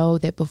I know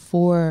that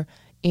before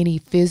any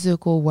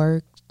physical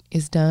work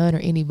is done or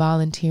any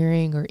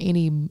volunteering or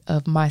any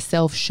of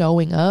myself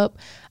showing up,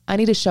 I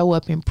need to show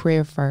up in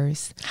prayer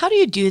first. How do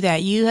you do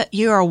that?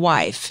 You're a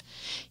wife.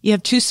 You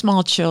have 2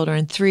 small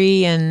children,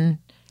 3 and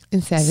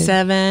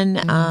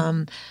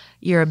 7.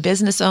 You're a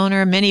business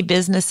owner, many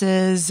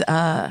businesses.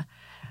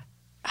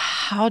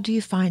 How do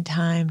you find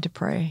time to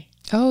pray?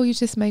 Oh, you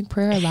just make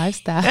prayer a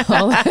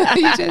lifestyle.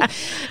 you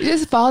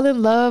just fall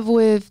in love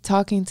with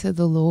talking to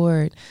the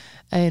Lord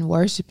and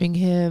worshiping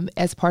him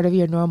as part of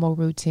your normal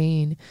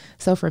routine.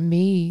 So for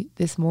me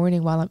this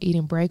morning while I'm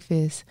eating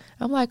breakfast,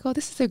 I'm like, oh,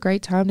 this is a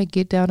great time to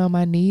get down on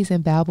my knees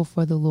and bow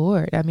before the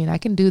Lord. I mean, I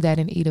can do that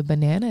and eat a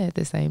banana at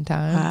the same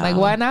time. Wow. Like,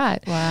 why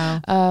not?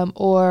 Wow.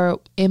 Or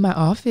in my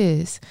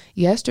office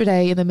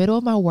yesterday, in the middle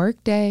of my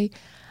work day,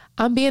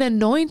 I'm being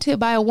anointed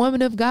by a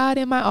woman of God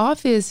in my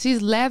office.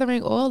 She's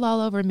lathering oil all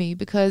over me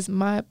because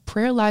my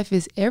prayer life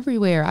is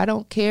everywhere. I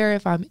don't care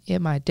if I'm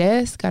at my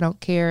desk. I don't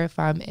care if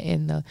I'm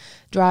in the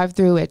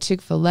drive-thru at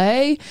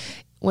Chick-fil-A.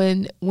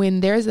 When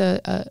there's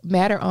a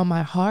matter on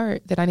my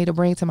heart that I need to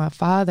bring to my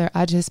Father,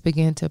 I just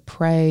begin to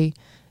pray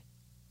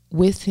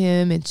with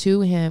him and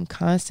to him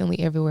constantly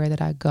everywhere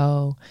that I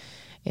go.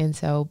 And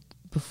so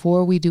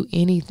before we do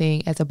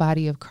anything as a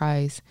body of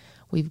Christ,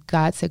 we've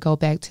got to go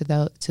back to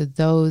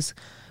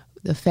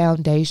the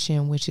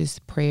foundation, which is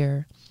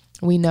prayer.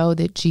 We know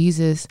that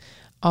Jesus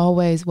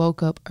always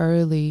woke up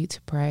early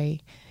to pray,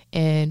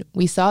 and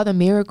we saw the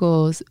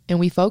miracles and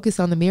we focus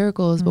on the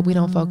miracles, but we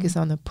don't focus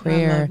on the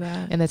prayer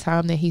and the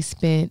time that he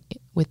spent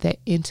with that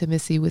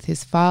intimacy with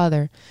his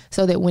Father,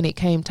 so that when it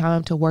came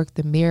time to work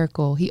the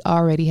miracle, he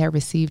already had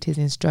received his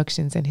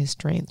instructions and his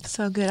strength.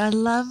 So good. I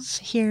love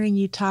hearing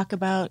you talk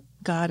about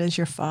God as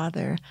your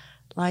Father.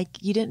 Like,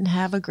 you didn't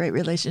have a great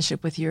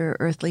relationship with your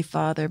earthly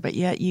father, but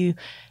yet you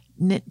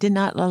did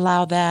not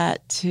allow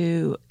that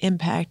to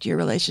impact your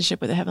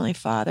relationship with the Heavenly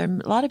Father.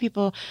 A lot of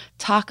people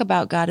talk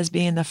about God as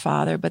being the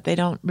Father, but they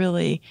don't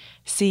really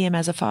see him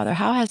as a father.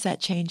 How has that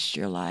changed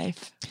your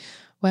life?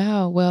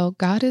 Wow. Well,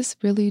 God has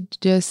really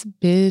just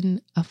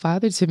been a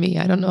father to me.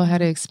 I don't know how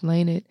to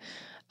explain it.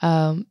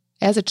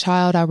 As a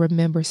child, I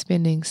remember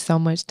spending so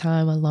much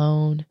time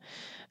alone.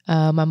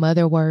 My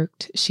mother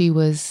worked. She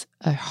was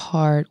a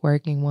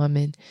hard-working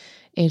woman,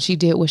 and she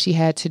did what she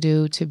had to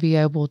do to be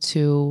able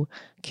to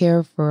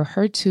care for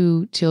her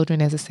 2 children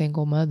as a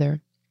single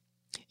mother.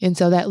 And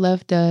so that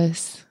left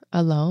us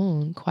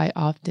alone quite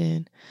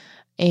often.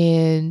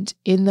 And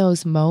in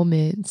those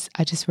moments,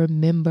 I just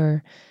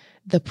remember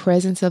the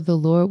presence of the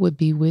Lord would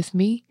be with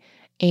me,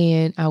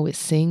 and I would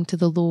sing to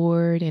the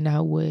Lord, and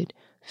I would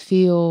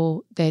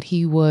feel that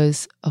he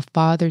was a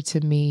father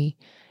to me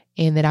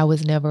and that I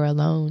was never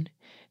alone.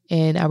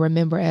 And I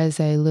remember as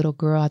a little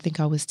girl, I think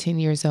I was 10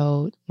 years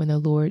old, when the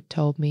Lord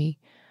told me,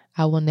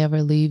 I will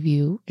never leave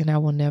you and I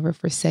will never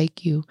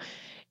forsake you.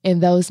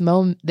 And those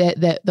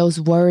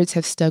those words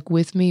have stuck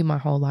with me my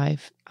whole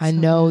life. I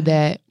know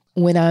that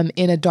when I'm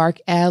in a dark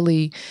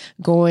alley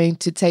going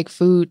to take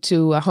food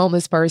to a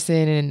homeless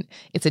person and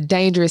it's a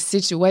dangerous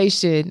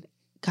situation,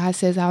 God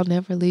says, I'll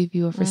never leave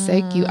you or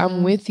forsake you.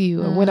 I'm with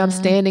you. And when I'm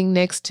standing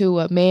next to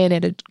a man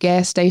at a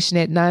gas station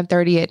at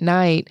 9:30 at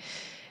night,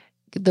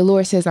 the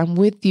Lord says, I'm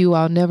with you.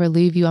 I'll never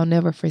leave you. I'll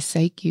never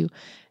forsake you.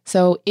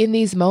 So in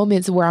these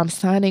moments where I'm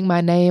signing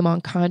my name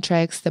on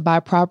contracts to buy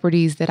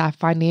properties that I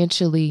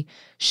financially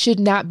should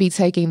not be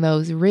taking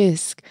those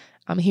risks,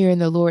 I'm hearing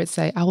the Lord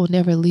say, I will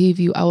never leave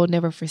you. I will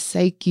never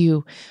forsake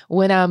you.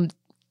 When I'm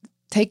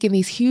taking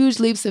these huge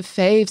leaps of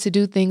faith to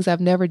do things I've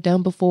never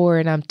done before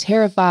and I'm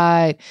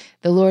terrified,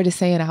 the Lord is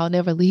saying, I'll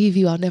never leave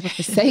you. I'll never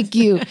forsake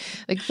you.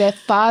 Like that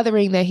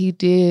fathering that he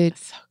did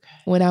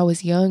when I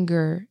was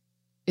younger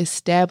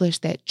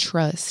established that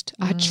trust.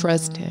 I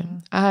trust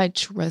him. I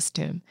trust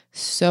him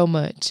so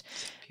much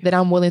that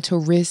I'm willing to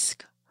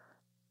risk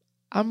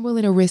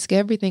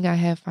everything I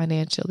have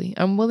financially.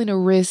 I'm willing to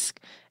risk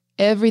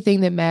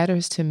everything that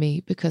matters to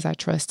me because I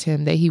trust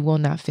him that he will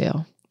not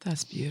fail.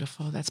 That's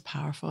beautiful. That's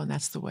powerful. And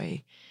that's the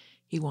way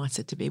he wants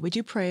it to be. Would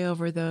you pray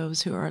over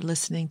those who are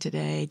listening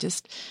today,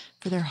 just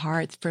for their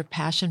hearts, for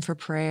passion for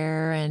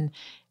prayer and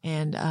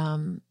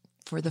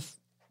for the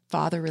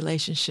Father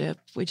relationship?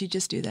 Would you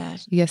just do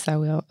that? Yes, I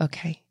will.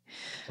 Okay.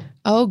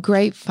 Oh,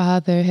 great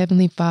Father,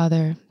 Heavenly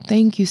Father,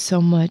 thank you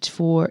so much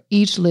for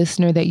each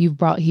listener that you've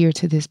brought here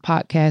to this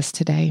podcast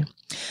today.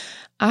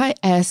 I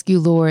ask you,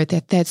 Lord,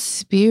 that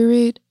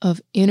spirit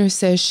of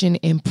intercession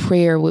and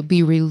prayer would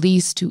be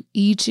released to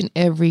each and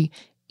every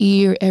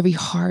ear, every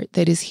heart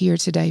that is here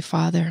today,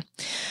 Father.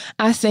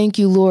 I thank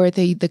you, Lord,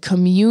 that the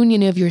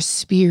communion of your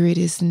Spirit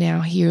is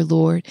now here,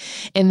 Lord,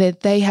 and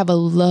that they have a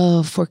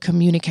love for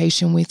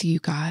communication with you,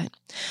 God.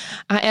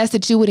 I ask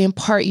that you would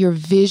impart your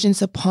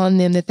visions upon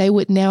them, that they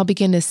would now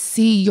begin to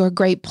see your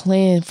great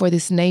plan for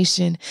this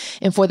nation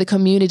and for the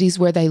communities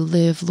where they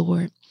live,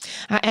 Lord.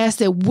 I ask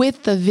that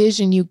with the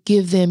vision you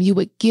give them, you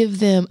would give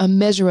them a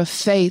measure of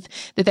faith,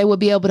 that they would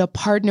be able to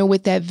partner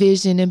with that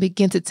vision and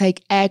begin to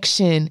take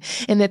action,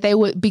 and that they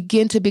would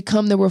begin to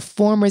become the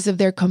reformers of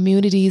their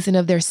communities and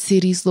of their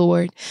cities,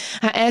 Lord.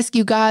 I ask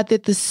you, God,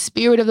 that the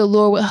Spirit of the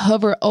Lord would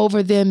hover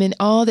over them in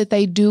all that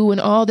they do and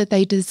all that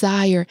they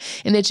desire,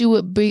 and that you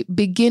would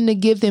begin to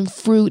give them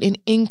fruit and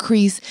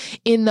increase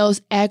in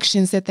those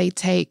actions that they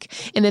take,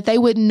 and that they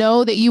would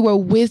know that you are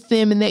with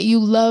them and that you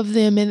love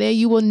them and that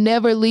you will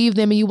never leave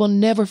them and you will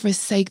never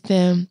forsake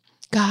them.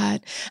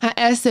 God. I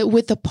ask that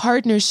with the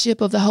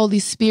partnership of the Holy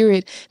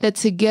Spirit, that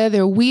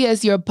together we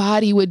as your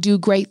body would do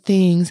great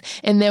things,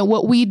 and that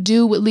what we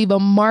do would leave a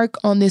mark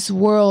on this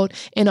world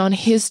and on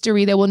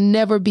history that will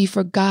never be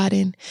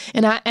forgotten.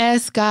 And I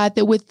ask, God,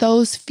 that with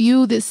those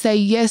few that say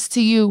yes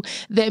to you,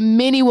 that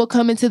many will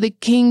come into the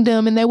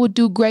kingdom and they will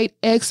do great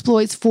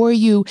exploits for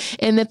you,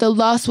 and that the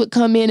lost would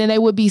come in and they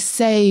would be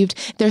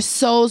saved. Their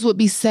souls would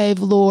be saved,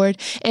 Lord,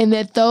 and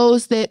that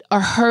those that are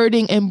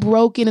hurting and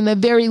broken in the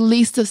very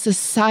least of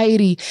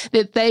society,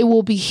 that they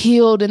will be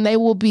healed and they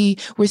will be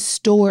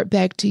restored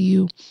back to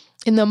you.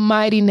 In the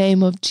mighty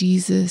name of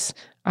Jesus,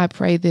 I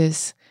pray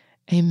this.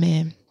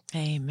 Amen.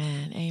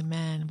 Amen.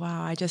 Amen.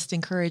 Wow. I just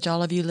encourage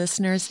all of you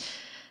listeners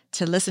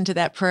to listen to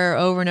that prayer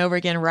over and over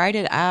again. Write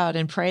it out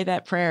and pray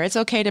that prayer. It's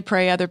okay to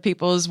pray other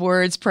people's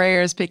words,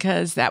 prayers,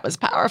 because that was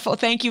powerful.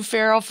 Thank you,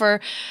 Farrell, for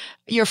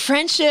your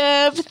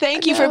friendship.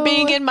 Thank you for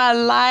being in my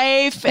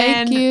life.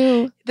 Thank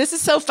you. This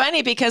is so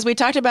funny because we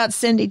talked about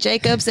Cindy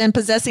Jacobs and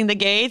possessing the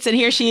gates, and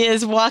here she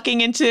is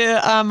walking into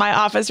my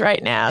office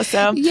right now.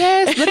 So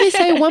yes, let me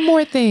say one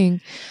more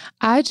thing.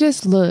 I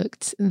just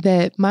looked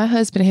that my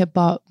husband had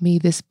bought me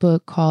this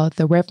book called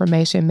The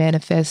Reformation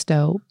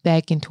Manifesto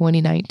back in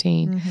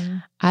 2019. Mm-hmm.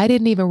 I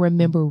didn't even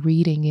remember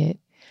reading it,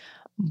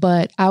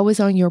 but I was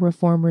on your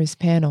Reformers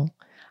panel.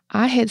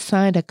 I had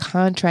signed a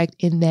contract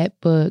in that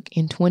book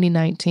in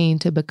 2019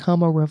 to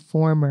become a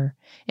reformer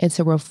and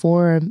to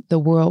reform the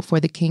world for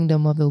the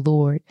kingdom of the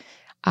Lord.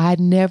 I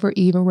never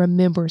even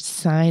remember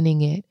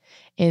signing it.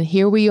 And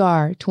here we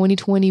are,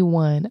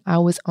 2021. I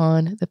was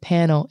on the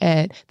panel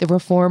at the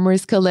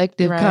Reformers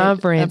Collective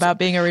Conference. About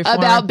being a reformer.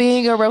 About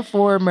being a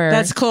reformer.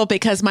 That's cool,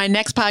 because my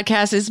next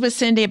podcast is with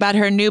Cindy about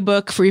her new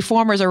book,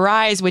 Reformers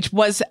Arise, which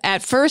was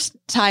at first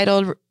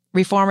titled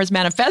Reformers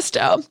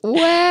Manifesto.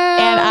 Wow.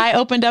 And I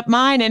opened up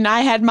mine and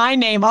I had my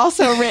name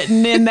also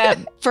written in that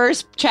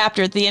first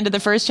chapter, at the end of the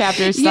first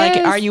chapter. It's like,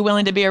 are you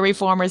willing to be a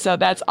reformer? So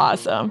that's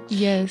awesome.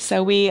 Yes.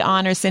 So we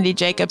honor Cindy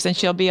Jacobs, and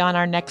she'll be on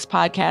our next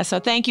podcast. So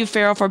thank you,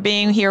 Farrell, for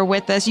being here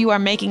with us. You are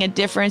making a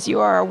difference.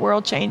 You are a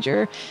world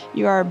changer.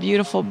 You are a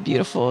beautiful,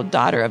 beautiful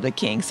daughter of the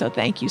King. So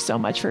thank you so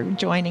much for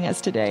joining us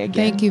today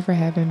again. Thank you for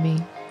having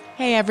me.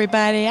 Hey,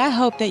 everybody. I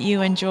hope that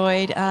you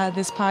enjoyed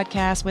this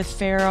podcast with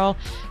Farrell.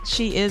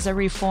 She is a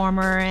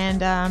reformer,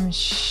 and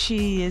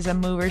she is a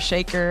mover,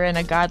 shaker, and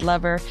a God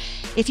lover.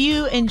 If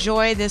you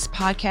enjoy this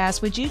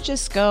podcast, would you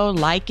just go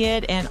like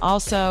it, and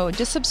also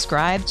just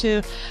subscribe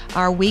to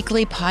our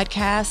weekly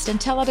podcast and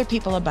tell other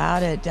people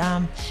about it.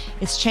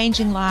 It's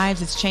changing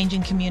lives. It's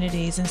changing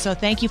communities. And so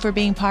thank you for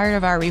being part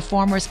of our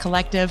Reformers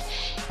Collective,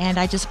 and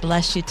I just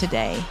bless you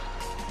today.